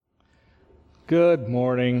Good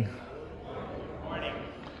morning.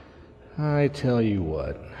 I tell you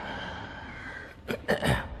what.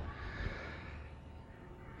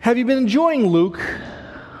 Have you been enjoying Luke?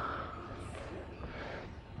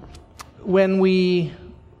 When we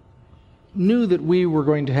knew that we were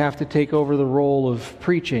going to have to take over the role of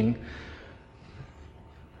preaching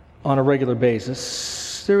on a regular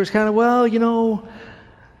basis, there was kind of, when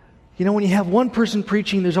you have one person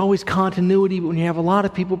preaching, there's always continuity, but when you have a lot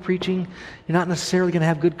of people preaching, you're not necessarily going to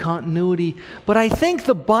have good continuity. But I think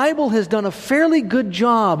the Bible has done a fairly good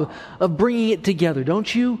job of bringing it together,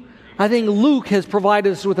 don't you? I think Luke has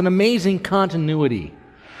provided us with an amazing continuity.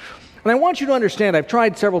 And I want you to understand, I've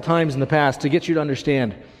tried several times in the past to get you to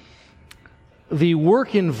understand the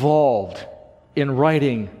work involved in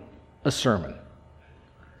writing a sermon,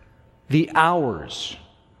 the hours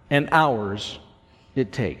and hours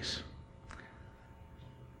it takes.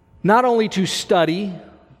 Not only to study,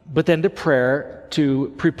 but then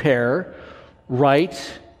to prepare,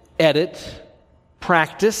 write, edit,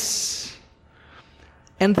 practice.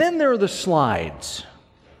 And then there are the slides.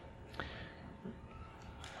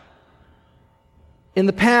 In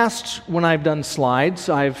the past, when I've done slides,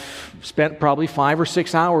 I've spent probably 5 or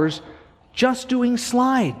 6 hours just doing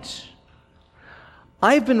slides.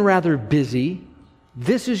 I've been rather busy.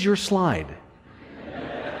 This is your slide.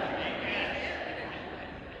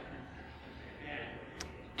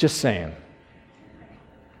 Just saying.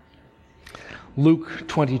 Luke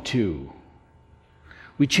 22.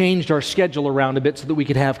 We changed our schedule around a bit so that we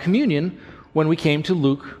could have communion when we came to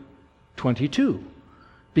Luke 22.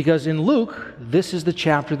 Because in Luke, this is the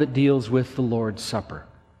chapter that deals with the Lord's Supper.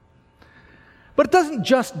 But it doesn't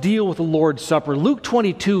just deal with the Lord's Supper. Luke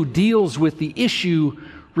 22 deals with the issue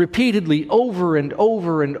repeatedly over and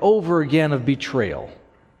over and over again of betrayal.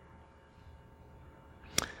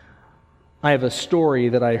 I have a story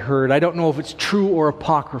that I heard. I don't know if it's true or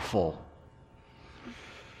apocryphal.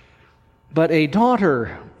 But a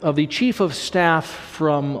daughter of the chief of staff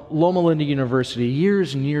from Loma Linda University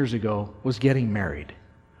years and years ago was getting married.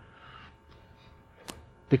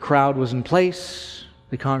 The crowd was in place,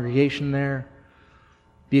 the congregation there.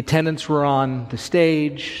 The attendants were on the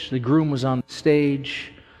stage. The groom was on the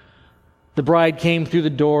stage. The bride came through the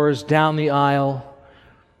doors, down the aisle,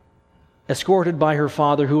 escorted by her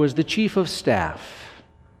father, who was the chief of staff.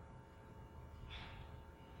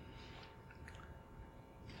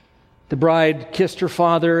 The bride kissed her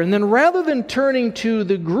father, and then rather than turning to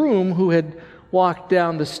the groom who had walked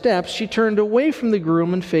down the steps, she turned away from the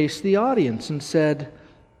groom and faced the audience and said,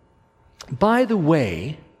 "By the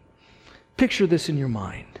way," picture this in your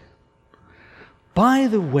mind, "by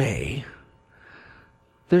the way,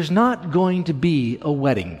 there's not going to be a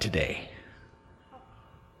wedding today."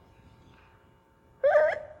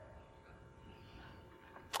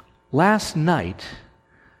 Last night,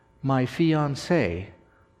 my fiancée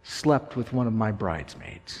slept with one of my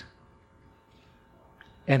bridesmaids.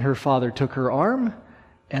 And her father took her arm,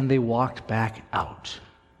 and they walked back out.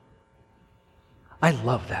 I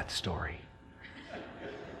love that story.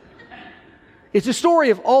 It's a story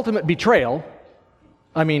of ultimate betrayal.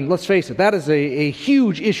 I mean, let's face it, that is a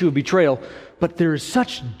huge issue of betrayal, but there is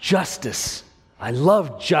such justice. I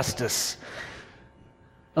love justice.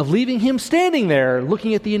 Of leaving him standing there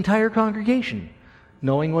looking at the entire congregation,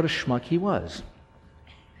 knowing what a schmuck he was.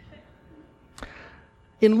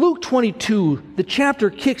 In Luke 22, the chapter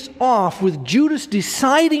kicks off with Judas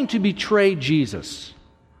deciding to betray Jesus.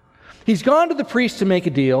 He's gone to the priest to make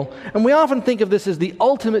a deal, and we often think of this as the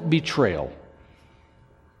ultimate betrayal.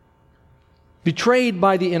 Betrayed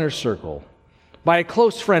by the inner circle, by a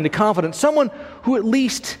close friend, a confidant, someone who at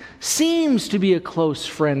least seems to be a close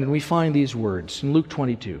friend. And we find these words in Luke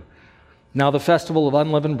 22. "Now the festival of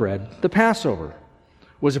unleavened bread, the Passover,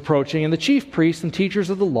 was approaching, and the chief priests and teachers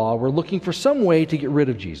of the law were looking for some way to get rid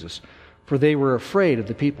of Jesus, for they were afraid of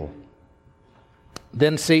the people.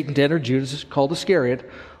 Then Satan entered Judas, called Iscariot,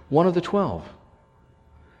 one of the 12.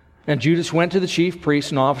 And Judas went to the chief priests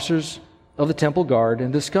and officers of the temple guard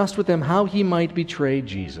and discussed with them how he might betray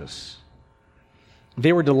Jesus.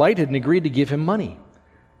 They were delighted and agreed to give him money.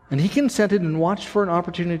 And he consented and watched for an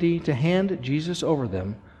opportunity to hand Jesus over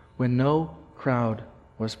them when no crowd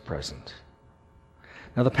was present."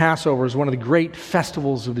 Now, the Passover is one of the great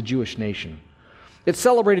festivals of the Jewish nation. It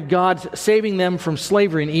celebrated God's saving them from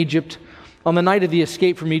slavery in Egypt. On the night of the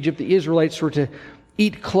escape from Egypt, the Israelites were to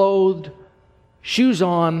eat clothed, shoes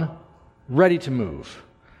on, ready to move.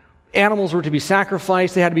 Animals were to be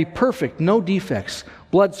sacrificed. They had to be perfect, no defects.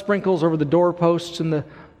 Blood sprinkles over the doorposts and the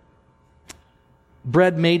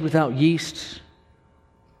bread made without yeast.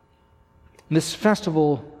 And this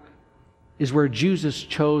festival is where Judas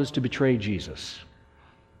chose to betray Jesus.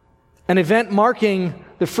 An event marking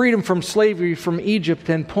the freedom from slavery from Egypt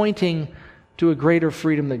and pointing to a greater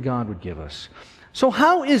freedom that God would give us. So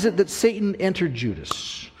how is it that Satan entered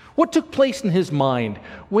Judas? What took place in his mind?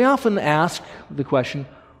 We often ask the question,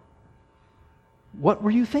 what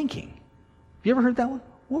were you thinking? Have you ever heard that one?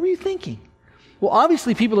 What were you thinking? Well,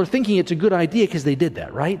 obviously people are thinking it's a good idea because they did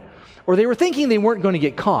that, right? Or they were thinking they weren't going to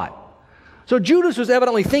get caught. So Judas was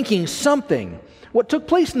evidently thinking something. What took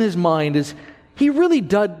place in his mind is he really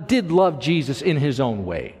did love Jesus in his own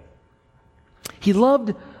way. He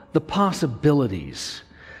loved the possibilities.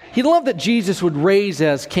 He loved that Jesus would reign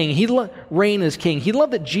as king. He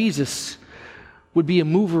loved that Jesus would be a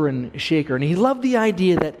mover and shaker. And he loved the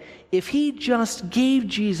idea that if he just gave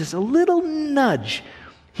Jesus a little nudge,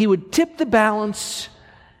 he would tip the balance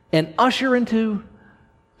and usher into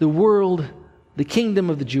the world the kingdom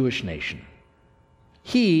of the Jewish nation.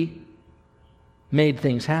 He made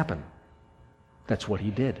things happen. That's what he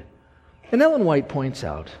did. And Ellen White paints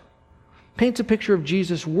a picture of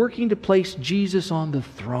Jesus working to place Jesus on the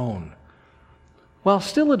throne while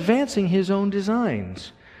still advancing his own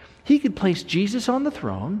designs. He could place Jesus on the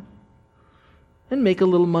throne and make a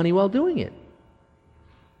little money while doing it.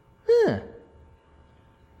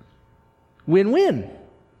 Win-win.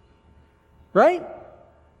 Right?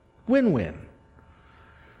 Win-win.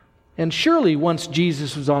 And surely once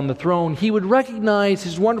Jesus was on the throne, he would recognize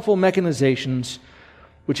his wonderful mechanizations,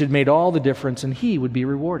 which had made all the difference, and he would be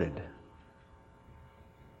rewarded.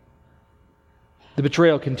 The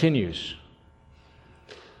betrayal continues.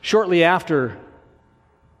 Shortly after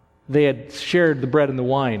they had shared the bread and the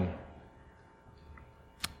wine,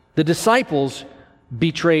 the disciples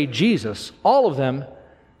betrayed Jesus, all of them,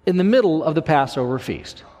 in the middle of the Passover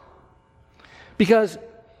feast. Because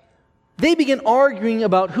they began arguing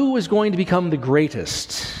about who was going to become the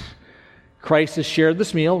greatest. Christ has shared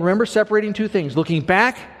this meal. Remember, separating two things. Looking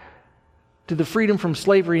back to the freedom from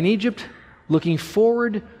slavery in Egypt, looking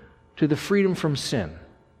forward to the freedom from sin.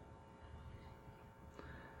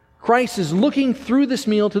 Christ is looking through this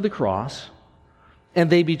meal to the cross, and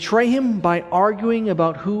they betray him by arguing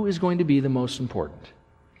about who is going to be the most important.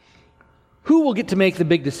 Who will get to make the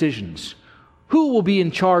big decisions? Who will be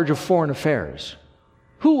in charge of foreign affairs?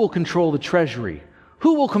 Who will control the treasury?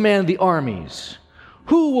 Who will command the armies?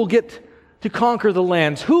 Who will get to conquer the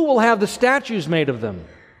lands? Who will have the statues made of them?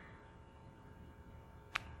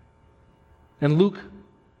 And Luke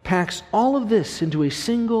packs all of this into a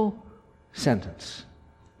single sentence.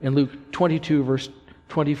 In Luke 22, verse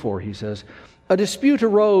 24, he says, "A dispute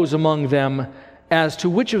arose among them as to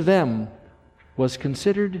which of them was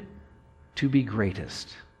considered to be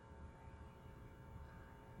greatest."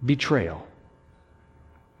 Betrayal.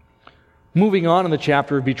 Moving on in the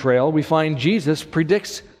chapter of betrayal, we find Jesus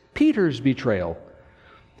predicts Peter's betrayal.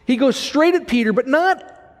 He goes straight at Peter, but not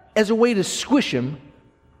as a way to squish him,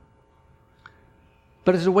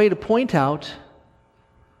 but as a way to point out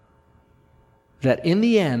that in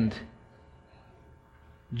the end,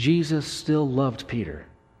 Jesus still loved Peter.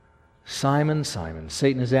 "Simon, Simon,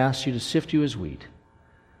 Satan has asked you to sift you as wheat.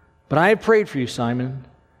 But I have prayed for you, Simon,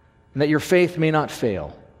 and that your faith may not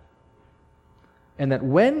fail. And that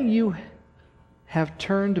when you have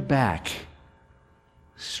turned back,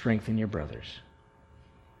 strengthen your brothers."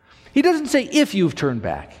 He doesn't say if you've turned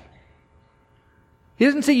back. He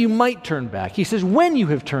doesn't say you might turn back. He says when you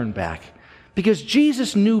have turned back. Because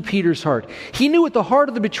Jesus knew Peter's heart. He knew at the heart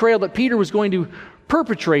of the betrayal that Peter was going to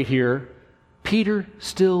perpetrate here, Peter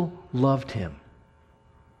still loved him.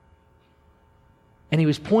 And he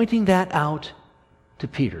was pointing that out to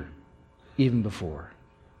Peter even before.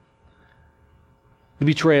 The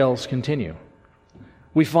betrayals continue.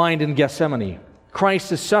 We find in Gethsemane,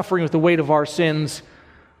 Christ is suffering with the weight of our sins,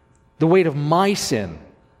 the weight of my sin.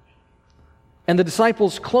 And the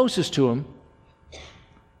disciples closest to him,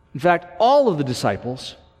 in fact, all of the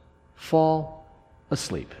disciples, fall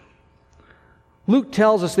asleep. Luke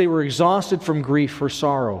tells us they were exhausted from grief or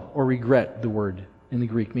sorrow or regret, the word in the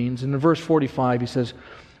Greek means. And in verse 45, he says,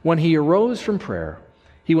 "When he arose from prayer,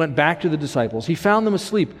 he went back to the disciples. He found them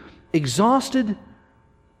asleep, exhausted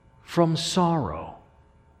from sorrow."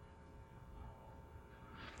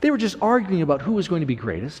 They were just arguing about who was going to be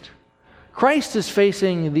greatest. Christ is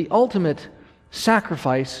facing the ultimate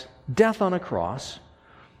sacrifice, death on a cross.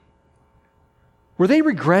 Were they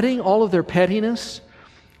regretting all of their pettiness?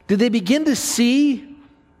 Did they begin to see,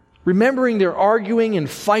 remembering their arguing and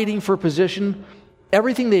fighting for position,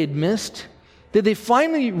 everything they had missed? Did they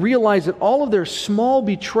finally realize that all of their small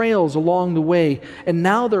betrayals along the way, and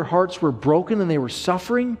now their hearts were broken and they were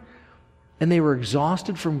suffering and they were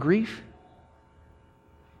exhausted from grief?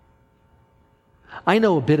 I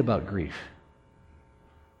know a bit about grief.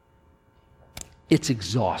 It's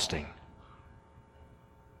exhausting.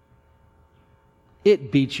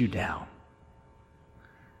 It beats you down.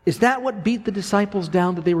 Is that what beat the disciples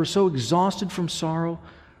down, that they were so exhausted from sorrow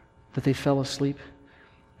that they fell asleep?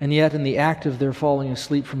 And yet, in the act of their falling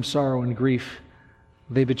asleep from sorrow and grief,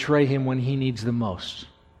 they betray him when he needs them most.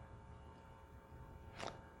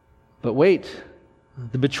 But wait,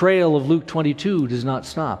 the betrayal of Luke 22 does not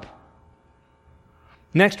stop.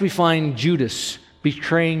 Next we find Judas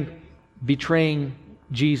betraying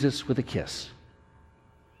Jesus with a kiss.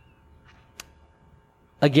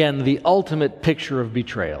 Again, the ultimate picture of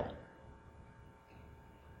betrayal.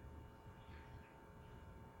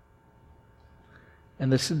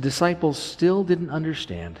 And the disciples still didn't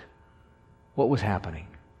understand what was happening.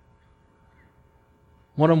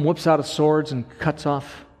 One of them whips out his swords and cuts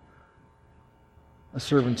off a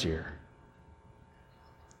servant's ear.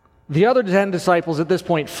 The other 10 disciples at this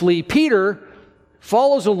point flee. Peter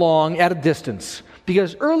follows along at a distance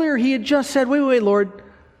because earlier he had just said, wait, Lord,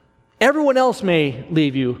 everyone else may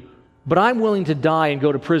leave you, but I'm willing to die and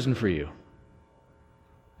go to prison for you.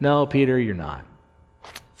 No, Peter, you're not.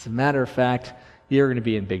 As a matter of fact, you're going to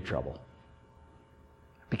be in big trouble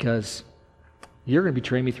because you're going to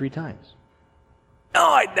betray me 3 times. No,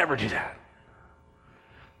 I'd never do that.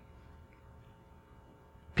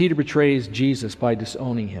 Peter betrays Jesus by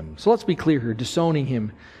disowning him. So let's be clear here. Disowning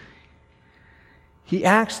him. He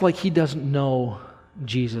acts like he doesn't know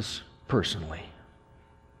Jesus personally.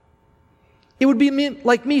 It would be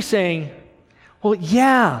like me saying, well,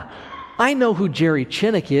 yeah, I know who Jerry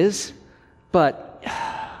Chinnick is, but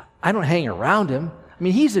I don't hang around him. I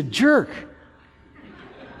mean, he's a jerk.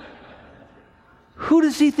 Who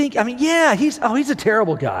does he think? I mean, yeah, he's a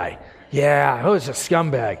terrible guy. Yeah, he's a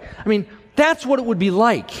scumbag. I mean, that's what it would be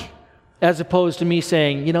like, as opposed to me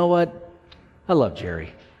saying, you know what? I love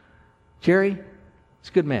Jerry. Jerry, he's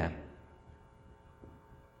a good man.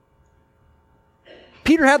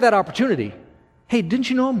 Peter had that opportunity. Hey, didn't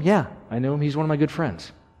you know him? Yeah, I know him. He's one of my good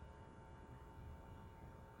friends.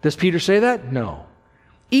 Does Peter say that? No.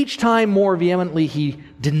 Each time more vehemently, he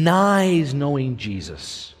denies knowing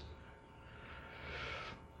Jesus.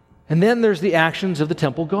 And then there's the actions of the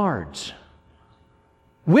temple guards,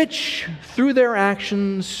 which, through their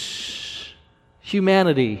actions,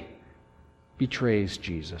 humanity betrays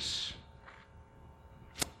Jesus.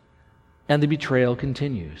 And the betrayal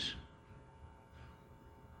continues.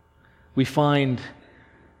 We find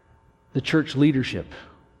the church leadership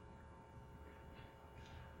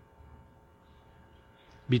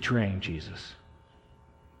betraying Jesus.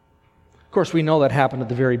 Of course, we know that happened at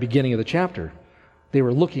the very beginning of the chapter. They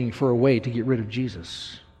were looking for a way to get rid of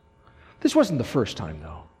Jesus. This wasn't the first time,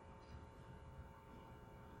 though.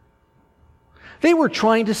 They were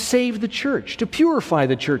trying to save the church, to purify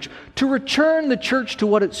the church, to return the church to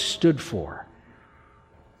what it stood for.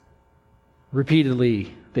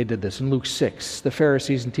 Repeatedly, they did this. In Luke 6, the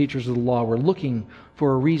Pharisees and teachers of the law were looking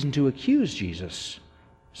for a reason to accuse Jesus.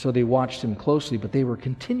 So they watched him closely, but they were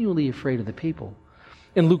continually afraid of the people.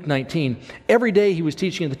 In Luke 19, every day he was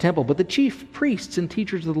teaching in the temple, but the chief priests and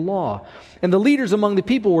teachers of the law and the leaders among the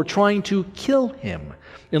people were trying to kill him.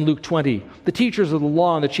 In Luke 20, the teachers of the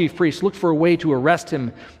law and the chief priests looked for a way to arrest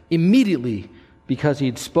him immediately because he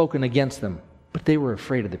had spoken against them, but they were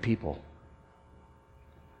afraid of the people.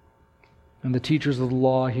 And the teachers of the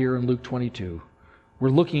law here in Luke 22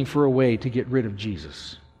 were looking for a way to get rid of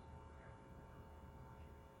Jesus.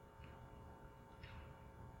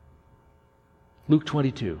 Luke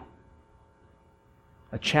 22,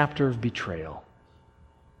 a chapter of betrayal.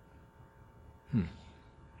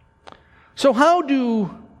 So how did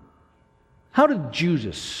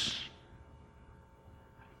Judas,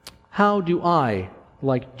 how do I,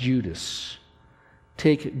 like Judas,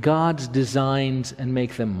 take God's designs and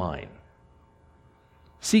make them mine?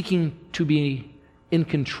 Seeking to be in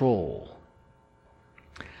control.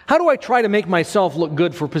 How do I try to make myself look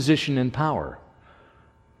good for position and power?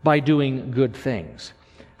 By doing good things.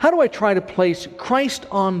 How do I try to place Christ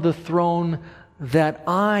on the throne that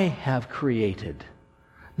I have created?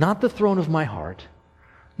 Not the throne of my heart,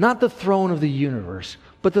 not the throne of the universe,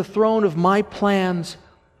 but the throne of my plans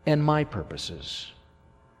and my purposes.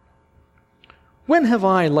 When have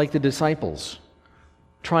I, like the disciples,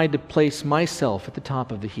 tried to place myself at the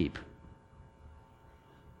top of the heap?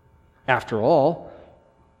 After all,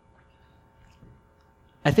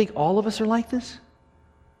 I think all of us are like this.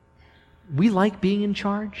 We like being in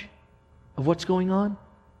charge of what's going on.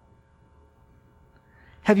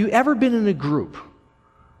 Have you ever been in a group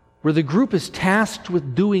where the group is tasked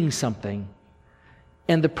with doing something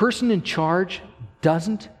and the person in charge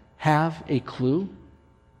doesn't have a clue?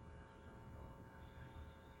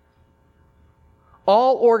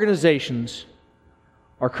 All organizations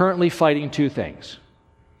are currently fighting two things: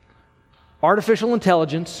 artificial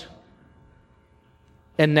intelligence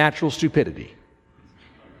and natural stupidity.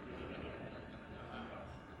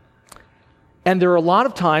 And there are a lot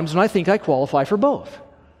of times when I think I qualify for both.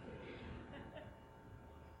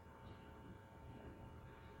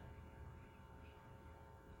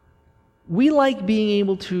 We like being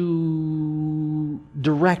able to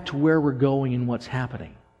direct where we're going and what's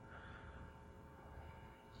happening.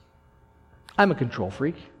 I'm a control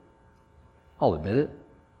freak. I'll admit it.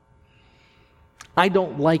 I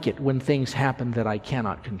don't like it when things happen that I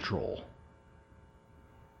cannot control.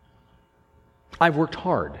 I've worked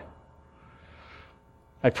hard.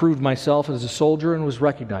 I proved myself as a soldier and was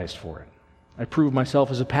recognized for it. I proved myself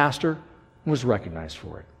as a pastor and was recognized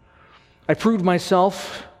for it. I proved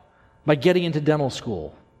myself by getting into dental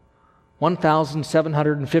school.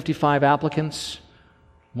 1,755 applicants,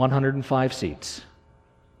 105 seats.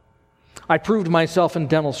 I proved myself in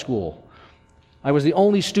dental school. I was the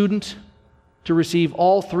only student to receive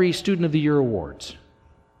all 3 Student of the Year awards.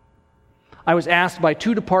 I was asked by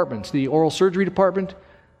 2 departments, the oral surgery department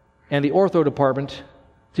and the ortho department,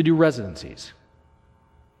 to do residencies.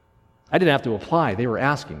 I didn't have to apply, they were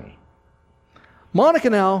asking me. Monica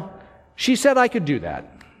now, she said I could do that,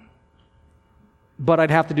 but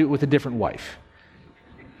I'd have to do it with a different wife,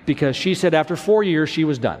 because she said after 4 years she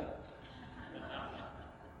was done.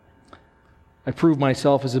 I proved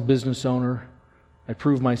myself as a business owner. I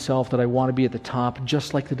proved myself that I want to be at the top,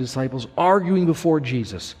 just like the disciples arguing before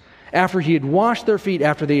Jesus. After he had washed their feet,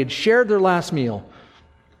 after they had shared their last meal,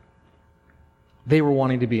 they were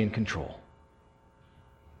wanting to be in control.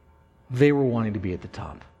 They were wanting to be at the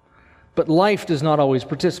top. But life does not always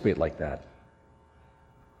participate like that.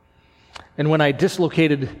 And when I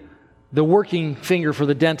dislocated the working finger for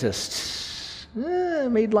the dentist,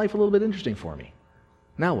 it made life a little bit interesting for me.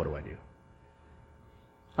 Now what do I do?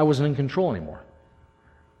 I wasn't in control anymore.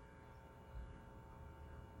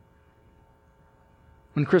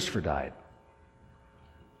 When Christopher died,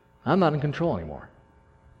 I'm not in control anymore.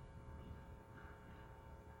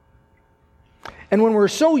 And when we're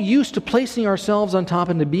so used to placing ourselves on top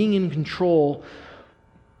and to being in control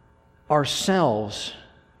ourselves,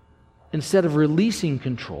 instead of releasing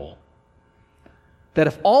control, that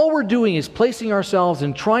if all we're doing is placing ourselves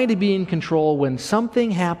and trying to be in control, when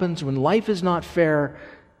something happens, when life is not fair,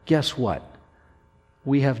 guess what?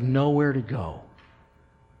 We have nowhere to go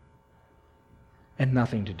and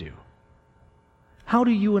nothing to do. How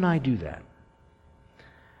do you and I do that?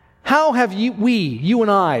 How have you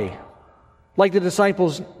and I, like the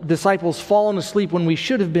disciples fallen asleep when we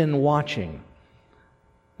should have been watching?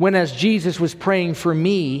 When, as Jesus was praying for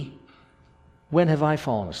me, when have I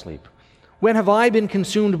fallen asleep? When have I been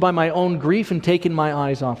consumed by my own grief and taken my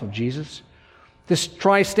eyes off of Jesus? To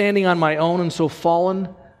try standing on my own and so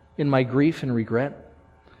fallen in my grief and regret?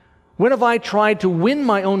 When have I tried to win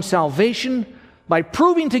my own salvation by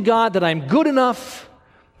proving to God that I'm good enough,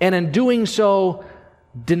 and in doing so,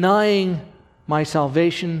 denying my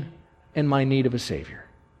salvation and my need of a Savior?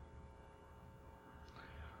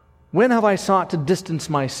 When have I sought to distance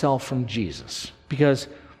myself from Jesus because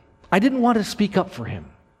I didn't want to speak up for Him?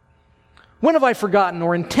 When have I forgotten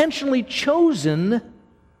or intentionally chosen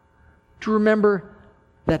to remember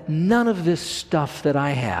that none of this stuff that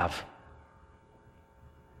I have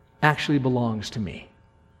actually belongs to me?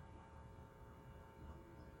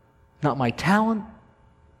 Not my talent,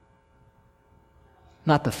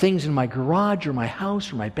 not the things in my garage or my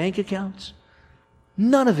house or my bank accounts.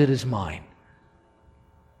 None of it is mine.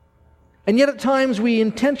 And yet at times we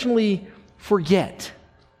intentionally forget.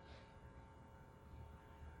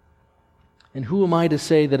 And who am I to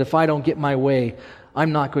say that if I don't get my way,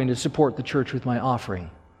 I'm not going to support the church with my offering,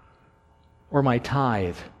 or my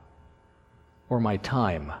tithe, or my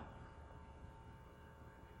time?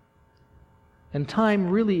 And time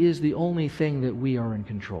really is the only thing that we are in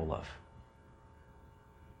control of.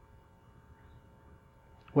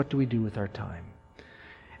 What do we do with our time?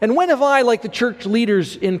 And when have I, like the church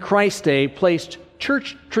leaders in Christ's day, placed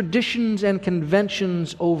church traditions and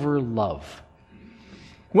conventions over love?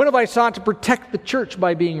 When have I sought to protect the church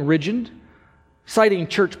by being rigid, citing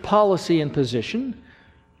church policy and position,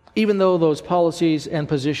 even though those policies and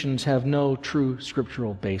positions have no true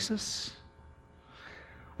scriptural basis?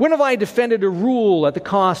 When have I defended a rule at the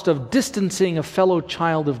cost of distancing a fellow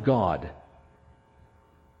child of God?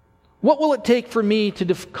 What will it take for me to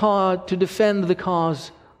defend the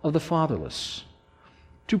cause of the fatherless,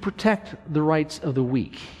 to protect the rights of the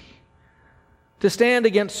weak, to stand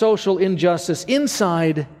against social injustice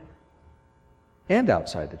inside and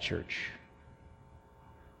outside the church?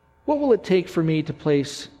 What will it take for me to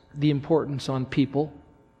place the importance on people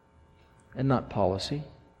and not policy?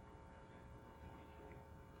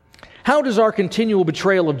 How does our continual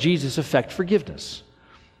betrayal of Jesus affect forgiveness?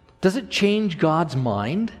 Does it change God's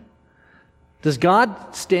mind? Does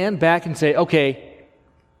God stand back and say, okay,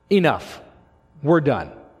 enough, we're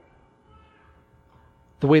done?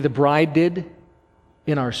 The way the bride did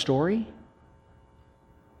in our story?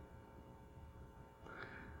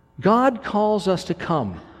 God calls us to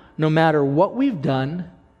come, no matter what we've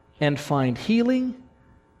done, and find healing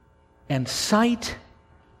and sight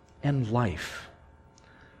and life.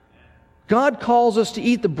 God calls us to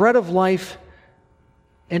eat the bread of life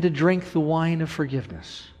and to drink the wine of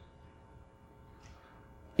forgiveness.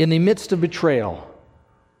 In the midst of betrayal,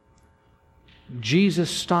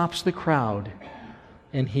 Jesus stops the crowd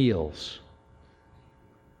and heals.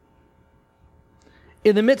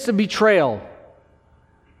 In the midst of betrayal,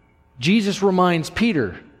 Jesus reminds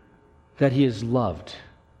Peter that he is loved.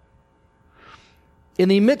 In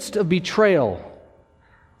the midst of betrayal,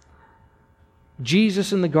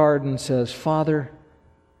 Jesus in the garden says, Father,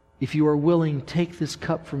 if you are willing, take this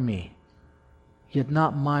cup from me, yet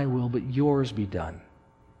not my will, but yours be done.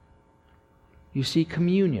 You see,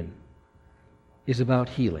 communion is about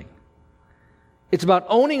healing. It's about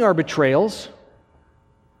owning our betrayals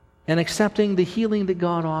and accepting the healing that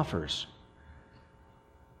God offers.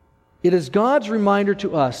 It is God's reminder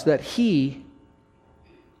to us that He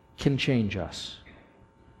can change us.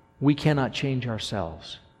 We cannot change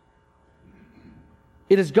ourselves.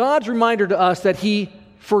 It is God's reminder to us that He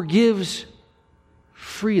forgives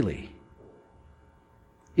freely.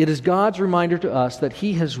 It is God's reminder to us that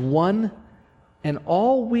He has won, and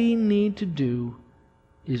all we need to do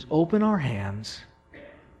is open our hands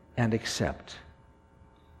and accept.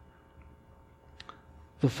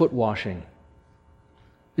 The foot washing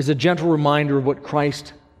is a gentle reminder of what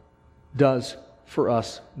Christ does for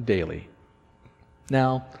us daily.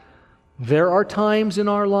 Now, there are times in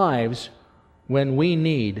our lives when we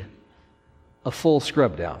need a full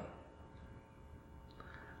scrub down.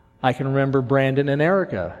 I can remember Brandon and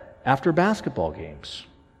Erica after basketball games.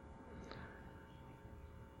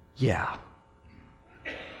 Yeah.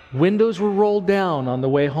 Windows were rolled down on the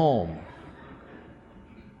way home.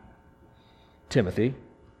 Timothy.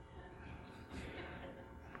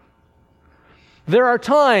 There are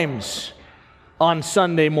times on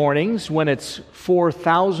Sunday mornings when it's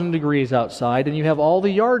 4,000 degrees outside and you have all the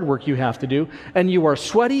yard work you have to do and you are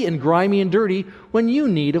sweaty and grimy and dirty when you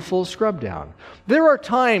need a full scrub down. There are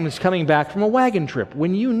times coming back from a wagon trip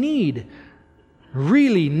when you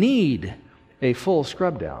really need a full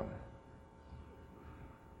scrub down.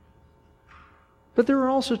 But there are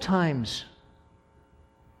also times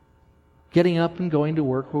getting up and going to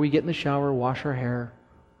work where we get in the shower, wash our hair,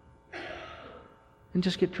 and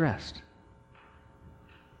just get dressed.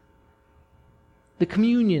 The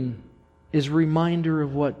communion is a reminder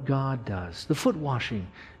of what God does. The foot washing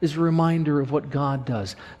is a reminder of what God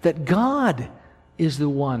does. That God is the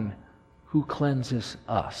one who cleanses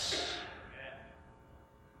us.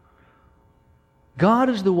 God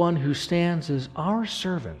is the one who stands as our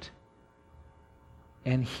servant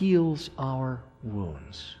and heals our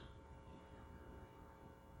wounds.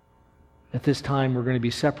 At this time, we're going to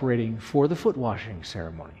be separating for the foot washing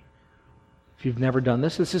ceremony. If you've never done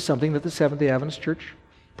this, this is something that the Seventh-day Adventist Church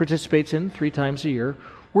participates in 3 times a year,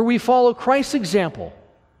 where we follow Christ's example.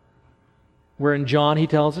 Where in John he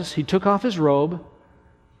tells us he took off his robe,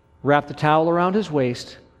 wrapped the towel around his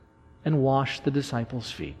waist, and washed the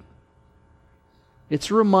disciples' feet. It's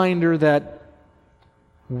a reminder that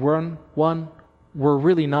one, we're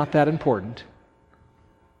really not that important,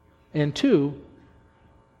 and 2,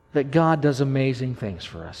 that God does amazing things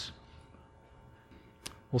for us.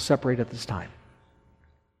 We'll separate at this time.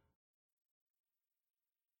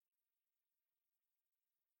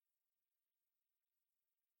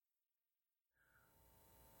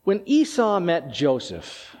 When Esau met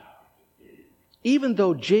Joseph, even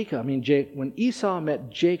though Jacob, even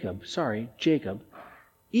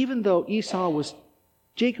though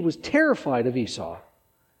Jacob was terrified of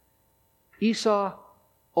Esau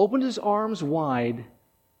opened his arms wide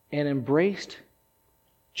and embraced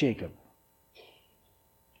Jacob.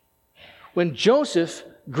 When Joseph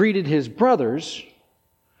greeted his brothers,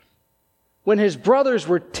 when his brothers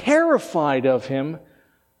were terrified of him,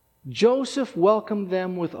 Joseph welcomed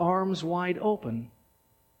them with arms wide open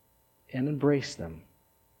and embraced them.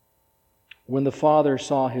 When the father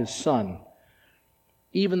saw his son,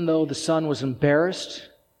 even though the son was embarrassed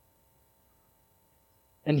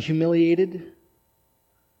and humiliated,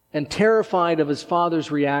 and terrified of his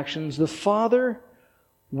father's reactions, the father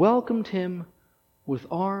welcomed him with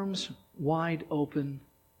arms wide open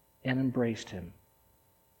and embraced him.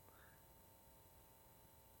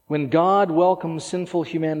 When God welcomes sinful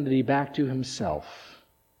humanity back to himself,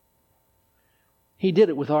 he did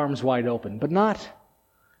it with arms wide open, but not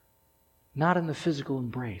in the physical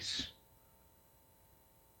embrace.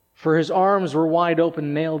 For his arms were wide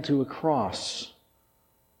open, nailed to a cross,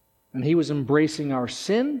 and he was embracing our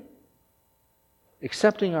sin,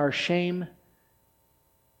 accepting our shame,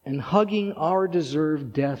 and hugging our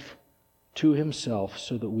deserved death to himself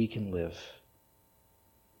so that we can live.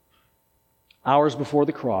 Hours before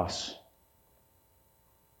the cross,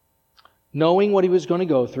 knowing what he was going to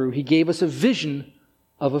go through, he gave us a vision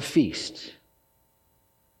of a feast.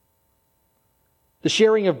 The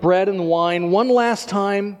sharing of bread and wine one last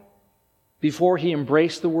time before he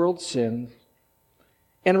embraced the world's sin,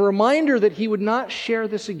 and a reminder that he would not share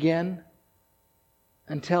this again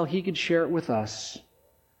until he could share it with us.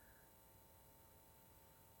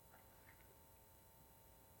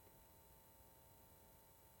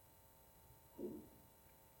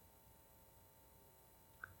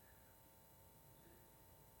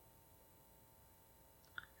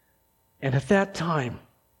 And at that time,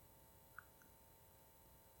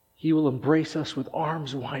 he will embrace us with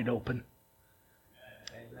arms wide open.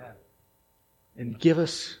 Amen. And give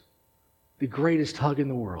us the greatest hug in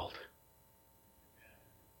the world.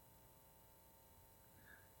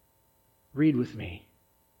 Read with me.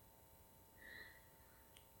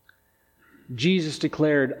 Jesus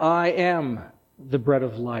declared, "I am the bread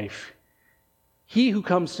of life. He who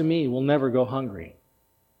comes to me will never go hungry.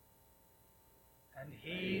 And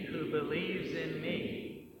he who believes in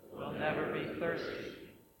me will never be thirsty."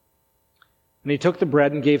 And he took the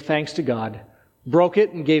bread and gave thanks to God, broke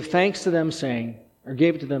it and gave thanks to them,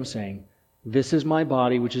 gave it to them, saying, "This is my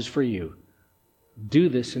body, which is for you. Do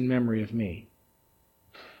this in memory of me."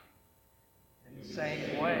 In the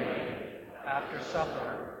same way, after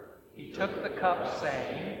supper, he took the cup,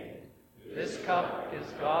 saying, "This cup is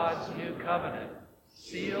God's new covenant,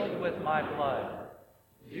 sealed with my blood.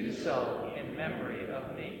 Do so in memory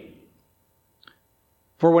of me."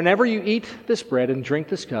 For whenever you eat this bread and drink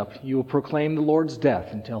this cup, you will proclaim the Lord's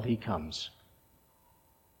death until he comes.